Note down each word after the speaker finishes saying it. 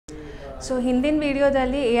So ಹಿಂದಿನ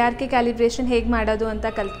ವೀಡಿಯೋದಲ್ಲಿ ARK calibration ಹೇಗೆ ಮಾಡೋದು ಅಂತ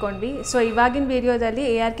ಕಲ್ತ್ಕೊಂಡ್ವಿ. ಸೊ ಇವಾಗಿನ ವೀಡಿಯೋದಲ್ಲಿ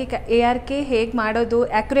ARK ಹೇಗೆ ಮಾಡೋದು,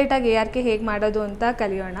 ಆ್ಯಕ್ಯುರೇಟಾಗಿ ARK ಹೇಗೆ ಮಾಡೋದು ಅಂತ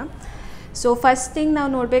ಕಲಿಯೋಣ. ಸೊ ಫಸ್ಟ್ ಥಿಂಗ್ ನಾವು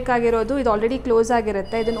ನೋಡಬೇಕಾಗಿರೋದು, ಇದು ಆಲ್ರೆಡಿ ಕ್ಲೋಸ್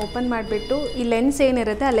ಆಗಿರುತ್ತೆ, ಇದನ್ನು ಓಪನ್ ಮಾಡಿಬಿಟ್ಟು ಈ ಲೆನ್ಸ್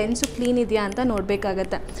ಏನಿರುತ್ತೆ ಆ ಲೆನ್ಸು ಕ್ಲೀನ್ ಇದೆಯಾ ಅಂತ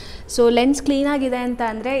ನೋಡಬೇಕಾಗತ್ತೆ. ಸೊ ಲೆನ್ಸ್ ಕ್ಲೀನಾಗಿದೆ ಅಂತ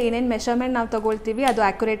ಅಂದರೆ ಏನೇನು ಮೆಷರ್ಮೆಂಟ್ ನಾವು ತೊಗೊಳ್ತೀವಿ ಅದು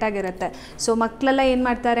ಆ್ಯಕ್ಯುರೇಟಾಗಿರುತ್ತೆ. ಸೊ ಮಕ್ಕಳೆಲ್ಲ ಏನು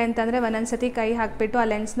ಮಾಡ್ತಾರೆ ಅಂತಂದರೆ ಒಂದೊಂದು ಸತಿ ಕೈ ಹಾಕಿಬಿಟ್ಟು ಆ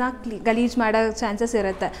ಲೆನ್ಸ್ನ ಗಲೀಜು ಮಾಡೋ ಚಾನ್ಸಸ್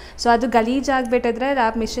ಇರುತ್ತೆ. ಸೊ ಅದು ಗಲೀಜಾಗಿಬಿಟ್ಟಿದ್ರೆ ಆ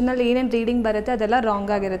ಮಿಷಿನಲ್ಲಿ ಏನೇನು ರೀಡಿಂಗ್ ಬರುತ್ತೆ ಅದೆಲ್ಲ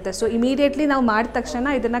ರಾಂಗ್ ಆಗಿರುತ್ತೆ. ಸೊ ಇಮಿಡಿಯೇಟ್ಲಿ ನಾವು ಮಾಡಿದ ತಕ್ಷಣ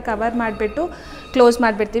ಇದನ್ನು ಕವರ್ ಮಾಡಿಬಿಟ್ಟು ಕ್ಲೋಸ್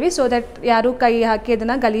ಮಾಡಿಬಿಡ್ತೀವಿ, ಸೊ ದಟ್ ಯಾರೂ ಕೈ ಹಾಕಿ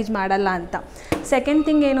ಇದನ್ನು ಗಲೀಜು ಮಾಡಲ್ಲ ಅಂತ. ಸೆಕೆಂಡ್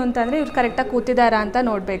ಥಿಂಗ್ ಏನು ಅಂತಂದರೆ ಇವ್ರು ಕರೆಕ್ಟಾಗಿ ಕೂತಿದ್ದಾರಾ ಅಂತ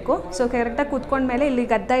ನೋಡಬೇಕು. ಸೊ ಕರೆಕ್ಟಾಗಿ ಕೂತ್ಕೊಂಡ್ಮೇಲೆ ಇಲ್ಲಿ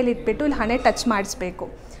ಗದ್ದ ಇಲ್ಲಿ ಇಟ್ಬಿಟ್ಟು ಇಲ್ಲಿ ಹಣೆ ಟಚ್ ಮಾಡಿಸ್ಬೇಕು.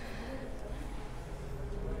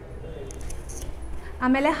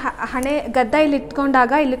 ಆಮೇಲೆ ಹಣೆ ಗದ್ದ ಇಲ್ಲಿ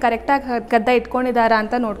ಇಟ್ಕೊಂಡಾಗ ಇಲ್ಲಿ ಕರೆಕ್ಟಾಗಿ ಗದ್ದ ಇಟ್ಕೊಂಡಿದ್ದಾರಾ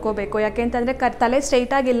ಅಂತ ನೋಡ್ಕೋಬೇಕು. ಯಾಕೆಂತಂದರೆ ತಲೆ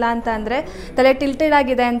ಸ್ಟ್ರೈಟಾಗಿಲ್ಲ ಅಂತ ಅಂದರೆ, ತಲೆ ಟಿಲ್ಟೆಡ್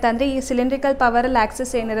ಆಗಿದೆ ಅಂತಂದರೆ ಈ ಸಿಲಿಂಡ್ರಿಕಲ್ ಪವರಲ್ಲಿ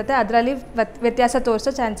ಆಕ್ಸಸ್ ಏನಿರುತ್ತೆ ಅದರಲ್ಲಿ ವ್ಯತ್ಯಾಸ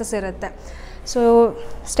ತೋರಿಸೋ ಚಾನ್ಸಸ್ ಇರುತ್ತೆ. ಸೊ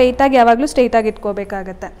ಸ್ಟ್ರೈಟಾಗಿ ಯಾವಾಗಲೂ ಸ್ಟ್ರೈಟಾಗಿ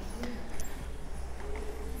ಇಟ್ಕೋಬೇಕಾಗತ್ತೆ.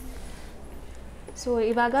 ಸೊ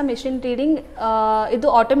ಇವಾಗ ಮಿಷಿನ್ ರೀಡಿಂಗ್ ಇದು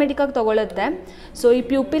ಆಟೋಮೆಟಿಕ್ಕಾಗಿ ತೊಗೊಳುತ್ತೆ. ಸೊ ಈ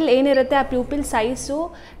ಪ್ಯೂಪಿಲ್ ಏನಿರುತ್ತೆ ಆ ಪ್ಯೂಪಿಲ್ ಸೈಜು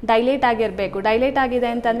ಡೈಲೇಟ್ ಆಗಿರಬೇಕು. ಡೈಲೇಟ್ ಆಗಿದೆ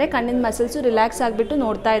ಅಂತಂದರೆ ಕಣ್ಣಿನ ಮಸಲ್ಸು ರಿಲ್ಯಾಕ್ಸ್ ಆಗಿಬಿಟ್ಟು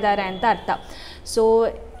ನೋಡ್ತಾ ಇದ್ದಾರೆ ಅಂತ ಅರ್ಥ. ಸೊ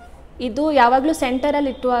ಇದು ಯಾವಾಗಲೂ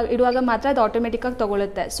ಸೆಂಟರಲ್ಲಿ ಇಡುವಾಗ ಮಾತ್ರ ಅದು ಆಟೋಮೆಟಿಕ್ಕಾಗಿ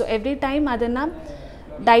ತೊಗೊಳುತ್ತೆ. ಸೊ ಎವ್ರಿ ಟೈಮ್ ಅದನ್ನು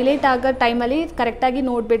ಡೈಲೇಟ್ ಆಗೋ ಟೈಮಲ್ಲಿ ಕರೆಕ್ಟಾಗಿ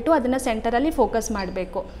ನೋಡಿಬಿಟ್ಟು ಅದನ್ನು ಸೆಂಟರಲ್ಲಿ ಫೋಕಸ್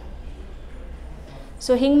ಮಾಡಬೇಕು.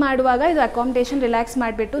 ಸೊ ಹಿಂಗೆ ಮಾಡುವಾಗ ಇದು ಅಕಾಮಿಡೇಷನ್ ರಿಲ್ಯಾಕ್ಸ್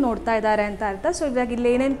ಮಾಡಿಬಿಟ್ಟು ನೋಡ್ತಾ ಇದ್ದಾರೆ ಅಂತ ಅರ್ಥ. ಸೊ ಇವಾಗ ಇಲ್ಲಿ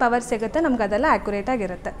ಏನೇನು ಪವರ್ ಸಿಗುತ್ತೆ ನಮ್ಗೆ ಅದೆಲ್ಲ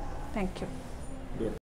ಆ್ಯಕ್ಯುರೇಟಾಗಿರುತ್ತೆ. Thank you.